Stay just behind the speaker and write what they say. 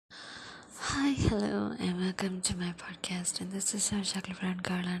Hi hello and welcome to my podcast and this is ഷാക്കിൽ front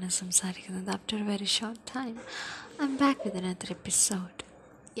കാളാണ് സംസാരിക്കുന്നത്. After A very short time I M back with another episode.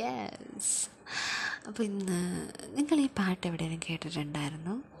 Yes, അപ്പോൾ ഇന്ന് നിങ്ങൾ ഈ പാട്ട് എവിടെയെങ്കിലും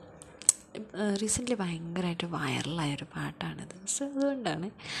കേട്ടിട്ടുണ്ടായിരുന്നു? റീസെൻ്റ്ലി ഭയങ്കരമായിട്ട് വൈറലായൊരു പാട്ടാണിത്. സോ അതുകൊണ്ടാണ്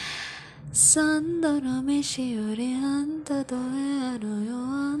Sandonomeshiore antado enoyo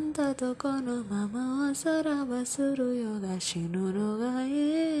antado kono mama saraba suru yoga shinu no ga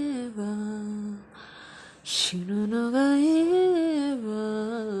eva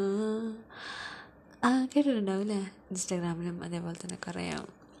കേട്ടിട്ടുണ്ടാവില്ലേ? ഇൻസ്റ്റാഗ്രാമിലും അതേപോലെ തന്നെ കുറേ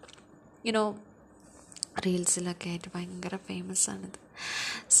യുനോ റീൽസിലൊക്കെ ആയിട്ട് ഭയങ്കര ഫേമസ് ആണിത്.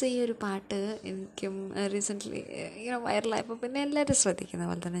 സോ ഈ ഒരു പാട്ട് എനിക്കും റീസെൻ്റ്ലി വൈറലായപ്പോൾ പിന്നെ എല്ലാവരും ശ്രദ്ധിക്കുന്ന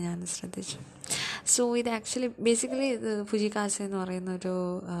പോലെ തന്നെ ഞാനും ശ്രദ്ധിച്ചു. സോ ഇത് ആക്ച്വലി ബേസിക്കലി ഇത് ഫുജിക്കാസെ എന്ന് പറയുന്നൊരു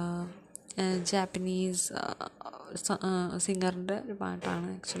ജാപ്പനീസ് സിംഗറിൻ്റെ ഒരു പാട്ടാണ്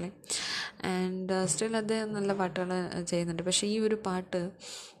ആക്ച്വലി. ആൻഡ് സ്റ്റിൽ അദ്ദേഹം നല്ല പാട്ടുകൾ ചെയ്യുന്നുണ്ട്. പക്ഷേ ഈ ഒരു പാട്ട്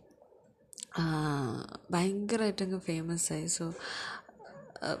ഭയങ്കരമായിട്ടങ്ങ് ഫേമസ് ആയി. സോ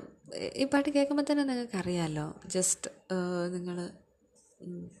ഈ പാട്ട് കേൾക്കുമ്പോൾ തന്നെ നിങ്ങൾക്കറിയാമല്ലോ, ജസ്റ്റ് നിങ്ങൾ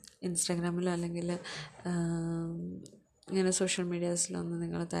ഇൻസ്റ്റാഗ്രാമിലോ അല്ലെങ്കിൽ ഇങ്ങനെ സോഷ്യൽ മീഡിയാസിലൊന്ന്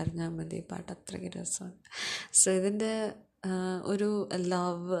നിങ്ങൾ തിരഞ്ഞാൽ മതി, ഈ പാട്ട് അത്രയ്ക്ക് രസമാണ്. സോ ഇതിൻ്റെ ഒരു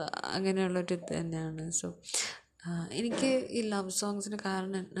ലവ് അങ്ങനെയുള്ളൊരു ഇത് തന്നെയാണ്. സോ എനിക്ക് ഈ ലവ്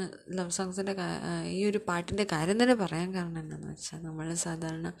സോങ്സിൻ്റെ ഈ ഒരു പാട്ടിൻ്റെ കാര്യം തന്നെ പറയാൻ കാരണം എന്താണെന്ന് വെച്ചാൽ, നമ്മൾ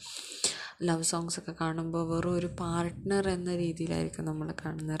സാധാരണ ലവ് സോങ്സൊക്കെ കാണുമ്പോൾ വെറും ഒരു പാർട്ട്ണർ എന്ന രീതിയിലായിരിക്കും നമ്മൾ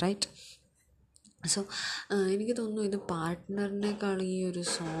കാണുന്നത്, റൈറ്റ്? സോ എനിക്ക് തോന്നുന്നു ഇത് പാർട്ട്ണറിനേക്കാൾ ഈ ഒരു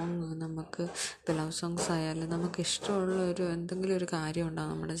സോങ് നമുക്ക്, ഇപ്പോൾ ലവ് സോങ്സ് ആയാലും നമുക്ക് ഇഷ്ടമുള്ള എന്തെങ്കിലും ഒരു കാര്യം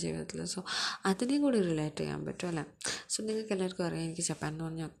ഉണ്ടാകും നമ്മുടെ ജീവിതത്തിൽ. സോ അതിനെയും കൂടി റിലേറ്റ് ചെയ്യാൻ പറ്റും അല്ലേ? സോ നിങ്ങൾക്ക് എല്ലാവർക്കും അറിയാം എനിക്ക് ജപ്പാൻ എന്ന്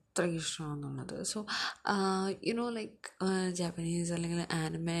പറഞ്ഞാൽ അത്രയ്ക്ക് ഇഷ്ടമാണെന്നുള്ളത്. സോ ലൈക്ക് ജാപ്പനീസ് അല്ലെങ്കിൽ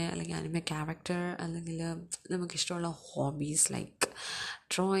ആനിമെ ക്യാരക്ടർ അല്ലെങ്കിൽ നമുക്കിഷ്ടമുള്ള hobbies like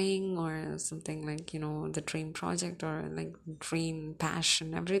drawing or something like the dream project or like dream passion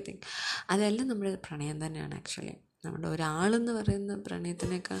everything, അതെല്ലാം നമ്മുടെ പ്രണയം തന്നെയാണ് ആക്ച്വലി. നമ്മുടെ ഒരാളെന്ന് പറയുന്ന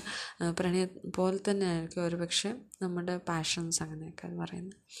പ്രണയം പോലെ തന്നെ ആയിരിക്കും ഒരു പക്ഷേ നമ്മുടെ പാഷൻസ് അങ്ങനെയൊക്കെ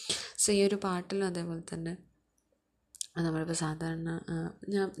പറയുന്നത്. സോ ഈ ഒരു പാട്ടിലും അതേപോലെ തന്നെ നമ്മളിപ്പോൾ സാധാരണ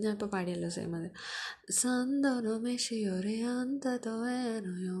ഞാൻ ഇപ്പോൾ പാടിയല്ലോ സെയിം അത് സന്തോഷയോരെ അന്തോ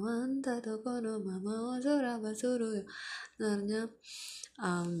ഏനോയോ അന്തോ കൊനോ മമോ സുരബസുരുയോ എന്ന് പറഞ്ഞാൽ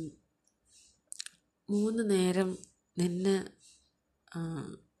 3 നേരം നിന്നെ,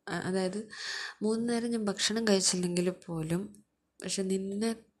 അതായത് 3 നേരം ഞാൻ ഭക്ഷണം കഴിച്ചില്ലെങ്കിൽ പോലും പക്ഷെ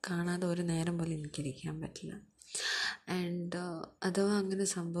നിന്നെ കാണാതെ ഒരു നേരം പോലും എനിക്കിരിക്കാൻ പറ്റില്ല. ആൻഡ് അഥവാ അങ്ങനെ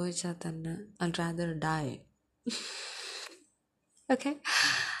സംഭവിച്ചാൽ തന്നെ I'll rather die. Okay,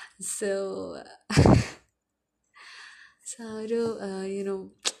 so ഒരു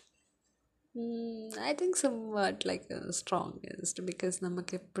I think somewhat like strongest because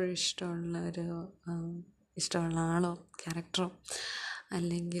നമുക്ക് എപ്പോഴും ഇഷ്ടമുള്ള ആളോ ക്യാരക്ടറോ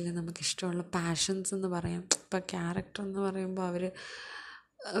അല്ലെങ്കിൽ നമുക്കിഷ്ടമുള്ള പാഷൻസ് എന്ന് പറയാം. ഇപ്പോൾ ക്യാരക്ടർ എന്ന് പറയുമ്പോൾ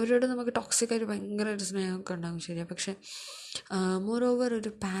അവരോട് നമുക്ക് ടോക്സിക്കായിട്ട് ഭയങ്കര ഒരു സ്നേഹമൊക്കെ ഉണ്ടാകും, ശരിയാണ്. പക്ഷേ മോറോവർ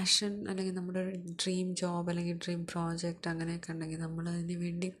ഒരു പാഷൻ അല്ലെങ്കിൽ നമ്മുടെ ഒരു ഡ്രീം ജോബ് അല്ലെങ്കിൽ ഡ്രീം പ്രോജക്റ്റ് അങ്ങനെയൊക്കെ ഉണ്ടെങ്കിൽ നമ്മൾ അതിന്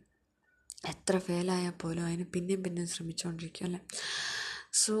വേണ്ടി എത്ര ഫെയിലായാൽ പോലും അതിന് പിന്നെയും ശ്രമിച്ചുകൊണ്ടിരിക്കും അല്ലേ?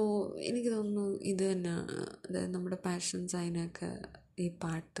 സോ എനിക്ക് തോന്നുന്നു ഇത് തന്നെ, അതായത് നമ്മുടെ പാഷൻസ് അതിനൊക്കെ ഈ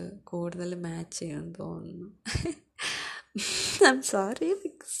പാട്ട് കൂടുതൽ മാച്ച് ചെയ്യുമെന്ന് തോന്നുന്നു. ഐ എം സോറി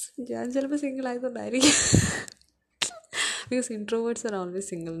ബിക്കോസ് ഞാൻ ചിലപ്പോൾ single ആയതുകൊണ്ടായിരിക്കും. Because introverts are always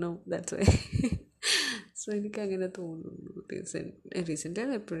single, no that's why. So എനിക്കങ്ങനെ തോന്നുന്നു. റീസെൻ്റ്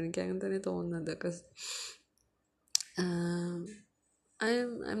എപ്പോഴും എനിക്ക് അങ്ങനെ തന്നെ തോന്നുന്നത്. Because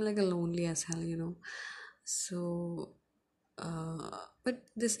I'm like a lonely as hell, so but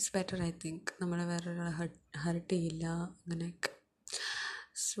this is better, I think. നമ്മളെ വേറൊരാളെ ഹർട്ട് ചെയ്യില്ല അങ്ങനെയൊക്കെ.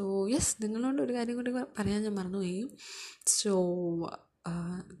 സോ യെസ്, നിങ്ങളോട് ഒരു കാര്യം കൂടി പറയാൻ ഞാൻ മറന്നുപോയി. സോ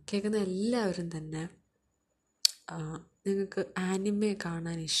കേൾക്കുന്ന എല്ലാവരും തന്നെ നിങ്ങൾക്ക് ആനിമെ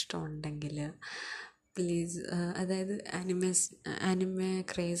കാണാൻ ഇഷ്ടമുണ്ടെങ്കിൽ പ്ലീസ്, അതായത് ആനിമെ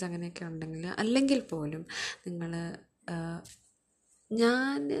ക്രേസ് അങ്ങനെയൊക്കെ ഉണ്ടെങ്കിൽ, അല്ലെങ്കിൽ പോലും നിങ്ങൾ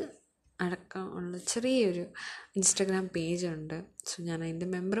ഞാൻ അടക്കമുള്ള ചെറിയൊരു ഇൻസ്റ്റാഗ്രാം പേജുണ്ട്. സോ ഞാൻ അതിൻ്റെ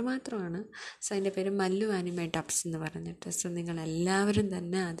മെമ്പർ മാത്രമാണ്. സോ അതിൻ്റെ പേര് മല്ലു ആനിമെ ഡബ്സ് എന്ന് പറഞ്ഞിട്ട്. സോ നിങ്ങളെല്ലാവരും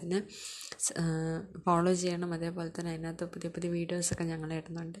തന്നെ അതിനെ ഫോളോ ചെയ്യണം. അതേപോലെ തന്നെ അതിനകത്ത് പുതിയ പുതിയ വീഡിയോസൊക്കെ ഞങ്ങൾ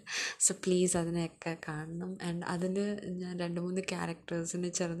ഇടുന്നുണ്ട്. സോ പ്ലീസ് അതിനെയൊക്കെ കാണണം. ആൻഡ് അതിന് ഞാൻ 2-3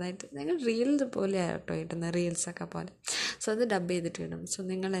 ക്യാരക്ടേഴ്സിന് ചെറുതായിട്ട് ഞങ്ങൾ റീൽസ് പോലെ ആട്ടോ ഇടുന്ന, റീൽസൊക്കെ പോലെ. സോ അത് ഡബ് ചെയ്തിട്ട് ഇടും. സോ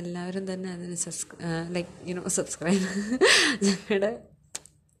നിങ്ങളെല്ലാവരും തന്നെ അതിന് സബ്സ്ക്രൈബ് ഞങ്ങളുടെ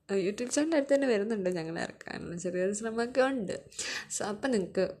യൂട്യൂബ് ചാനൽ അടുത്ത് തന്നെ വരുന്നുണ്ട്, ഞങ്ങൾ ഇറക്കാനുള്ള ചെറിയൊരു ശ്രമമൊക്കെ ഉണ്ട്. സോ അപ്പം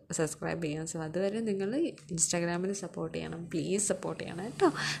നിങ്ങൾക്ക് സബ്സ്ക്രൈബ് ചെയ്യാം. സോ അതുവരെ നിങ്ങൾ ഇൻസ്റ്റാഗ്രാമിൽ സപ്പോർട്ട് ചെയ്യണം, പ്ലീസ് സപ്പോർട്ട് ചെയ്യണം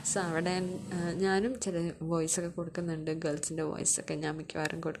കേട്ടോ. സോ അവിടെ ഞാനും ചില വോയിസൊക്കെ കൊടുക്കുന്നുണ്ട്, ഗേൾസിൻ്റെ വോയിസൊക്കെ ഞാൻ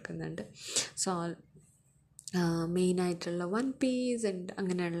മിക്കവാറും കൊടുക്കുന്നുണ്ട്. സോ മെയിനായിട്ടുള്ള വൺ പീസ് ഉണ്ട്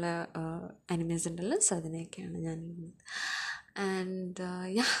അങ്ങനെയുള്ള അനിമീസ് ഉണ്ടല്ലോ, സോ അതിനെയൊക്കെയാണ് ഞാൻ and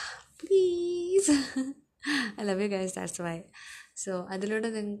yeah please I love you guys, that's why. So അതിലൂടെ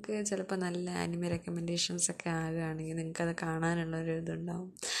നിങ്ങൾക്ക് ചിലപ്പോൾ നല്ല ആനിമെ റെക്കമെൻഡേഷൻസൊക്കെ ആകുകയാണെങ്കിൽ നിങ്ങൾക്കത് കാണാനുള്ളൊരു ഇതുണ്ടാവും.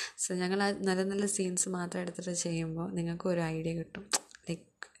 സോ ഞങ്ങൾ ആ നല്ല നല്ല സീൻസ് മാത്രം എടുത്തിട്ട് ചെയ്യുമ്പോൾ നിങ്ങൾക്ക് ഒരു ഐഡിയ കിട്ടും, ലൈക്ക്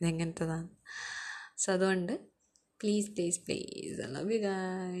ഇതെങ്ങനത്തതാണ്. സോ അതുകൊണ്ട് please I love you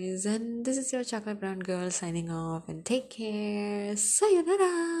guys, and this is your chocolate brown girl signing off, and take care, sayonara.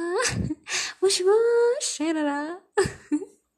 Mush mush, sayonara.